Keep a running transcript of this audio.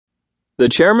The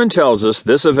chairman tells us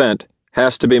this event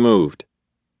has to be moved.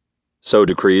 So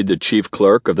decreed the chief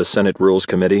clerk of the Senate Rules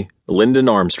Committee, Lyndon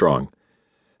Armstrong,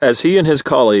 as he and his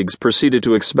colleagues proceeded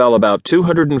to expel about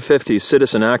 250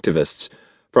 citizen activists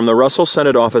from the Russell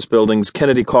Senate Office Building's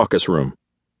Kennedy Caucus Room.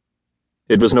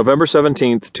 It was November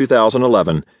 17,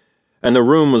 2011, and the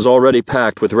room was already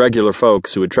packed with regular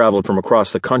folks who had traveled from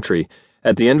across the country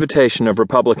at the invitation of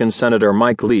Republican Senator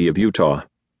Mike Lee of Utah.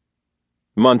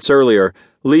 Months earlier,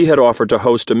 Lee had offered to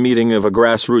host a meeting of a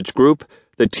grassroots group,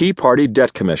 the Tea Party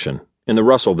Debt Commission, in the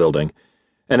Russell Building,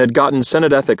 and had gotten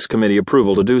Senate Ethics Committee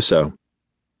approval to do so.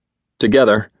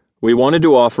 Together, we wanted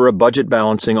to offer a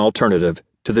budget-balancing alternative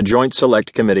to the Joint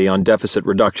Select Committee on Deficit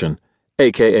Reduction,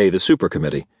 aka the Super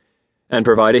Committee, and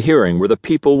provide a hearing where the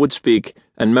people would speak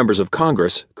and members of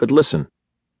Congress could listen.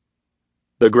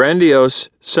 The grandiose,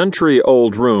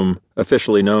 century-old room,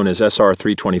 officially known as SR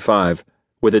 325,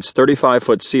 with its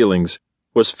 35-foot ceilings,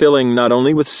 was filling not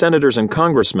only with senators and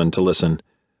congressmen to listen,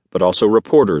 but also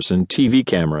reporters and TV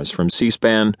cameras from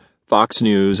C-SPAN, Fox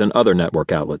News, and other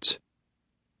network outlets.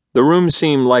 The room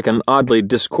seemed like an oddly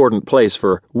discordant place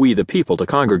for we the people to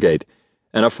congregate,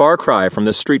 and a far cry from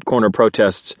the street corner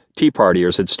protests Tea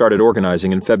Partiers had started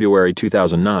organizing in February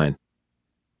 2009.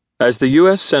 As the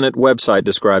U.S. Senate website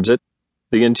describes it,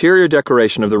 the interior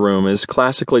decoration of the room is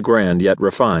classically grand yet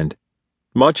refined,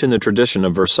 much in the tradition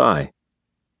of Versailles.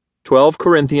 12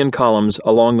 Corinthian columns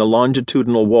along the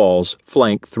longitudinal walls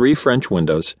flank 3 French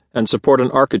windows and support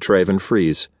an architrave and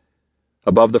frieze.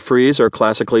 Above the frieze are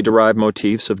classically derived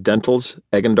motifs of dentils,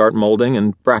 egg and dart molding,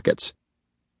 and brackets.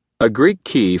 A Greek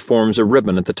key forms a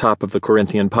ribbon at the top of the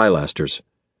Corinthian pilasters.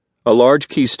 A large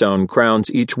keystone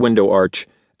crowns each window arch,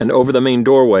 and over the main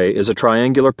doorway is a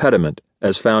triangular pediment,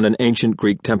 as found in ancient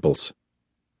Greek temples.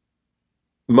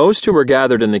 Most who were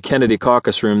gathered in the Kennedy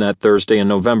Caucus Room that Thursday in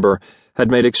November had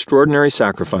made extraordinary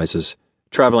sacrifices,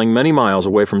 traveling many miles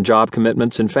away from job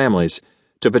commitments and families,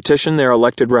 to petition their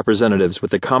elected representatives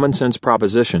with the common-sense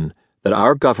proposition that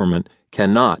our government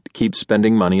cannot keep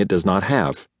spending money it does not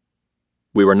have.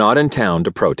 We were not in town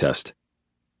to protest.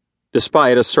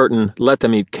 Despite a certain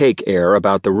let-them-eat-cake air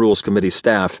about the Rules Committee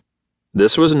staff,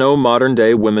 this was no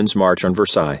modern-day Women's March on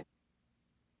Versailles.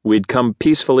 We'd come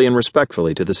peacefully and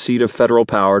respectfully to the seat of federal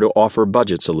power to offer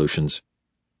budget solutions.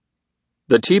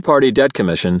 The Tea Party Debt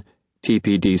Commission,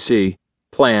 TPDC,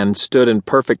 plan stood in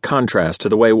perfect contrast to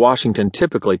the way Washington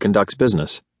typically conducts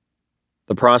business.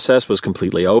 The process was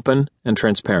completely open and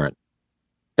transparent.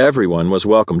 Everyone was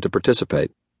welcome to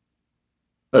participate.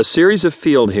 A series of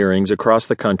field hearings across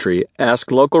the country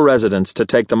asked local residents to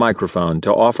take the microphone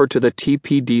to offer to the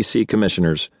TPDC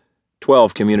commissioners,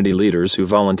 12 community leaders who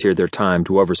volunteered their time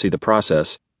to oversee the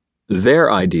process, their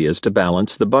ideas to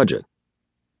balance the budget.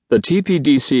 The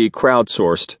TPDC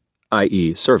crowdsourced,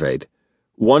 i.e. surveyed,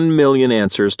 1 million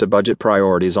answers to budget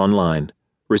priorities online,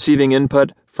 receiving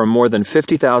input from more than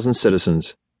 50,000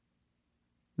 citizens.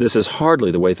 This is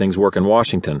hardly the way things work in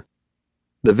Washington.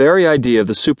 The very idea of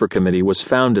the Super Committee was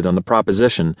founded on the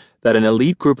proposition that an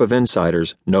elite group of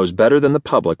insiders knows better than the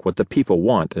public what the people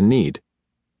want and need.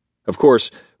 Of course,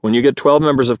 when you get 12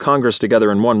 members of Congress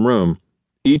together in one room,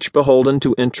 each beholden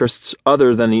to interests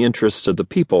other than the interests of the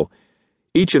people,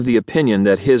 each of the opinion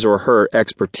that his or her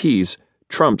expertise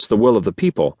trumps the will of the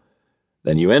people,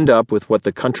 then you end up with what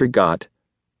the country got: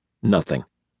 nothing.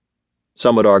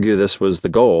 Some would argue this was the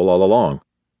goal all along.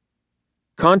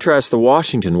 Contrast the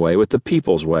Washington way with the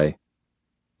people's way.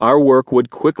 Our work would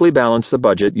quickly balance the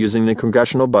budget using the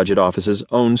Congressional Budget Office's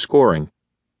own scoring.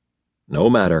 No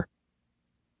matter.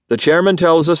 The chairman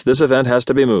tells us this event has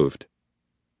to be moved.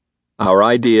 Our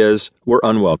ideas were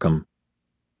unwelcome.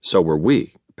 So were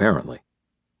we, apparently.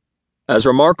 As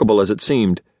remarkable as it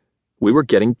seemed, we were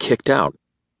getting kicked out.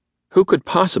 Who could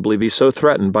possibly be so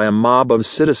threatened by a mob of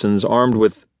citizens armed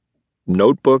with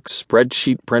notebooks,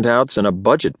 spreadsheet printouts, and a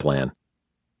budget plan?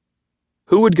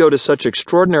 Who would go to such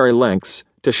extraordinary lengths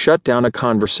to shut down a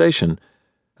conversation,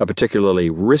 a particularly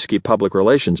risky public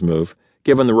relations move,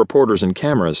 given the reporters and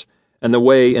cameras, and the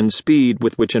way and speed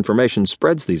with which information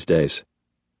spreads these days?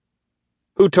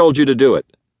 Who told you to do it?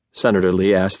 Senator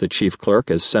Lee asked the chief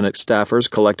clerk as Senate staffers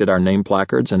collected our name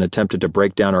placards and attempted to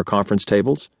break down our conference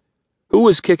tables. Who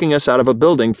was kicking us out of a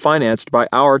building financed by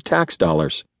our tax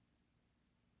dollars?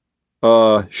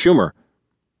 Schumer,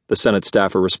 the Senate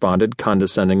staffer responded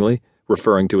condescendingly,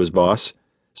 referring to his boss,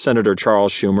 Senator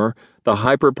Charles Schumer, the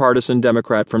hyper-partisan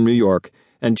Democrat from New York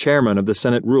and chairman of the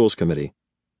Senate Rules Committee.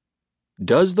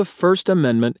 "Does the First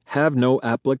Amendment have no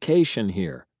application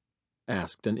here?"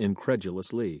 asked an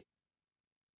incredulous Lee.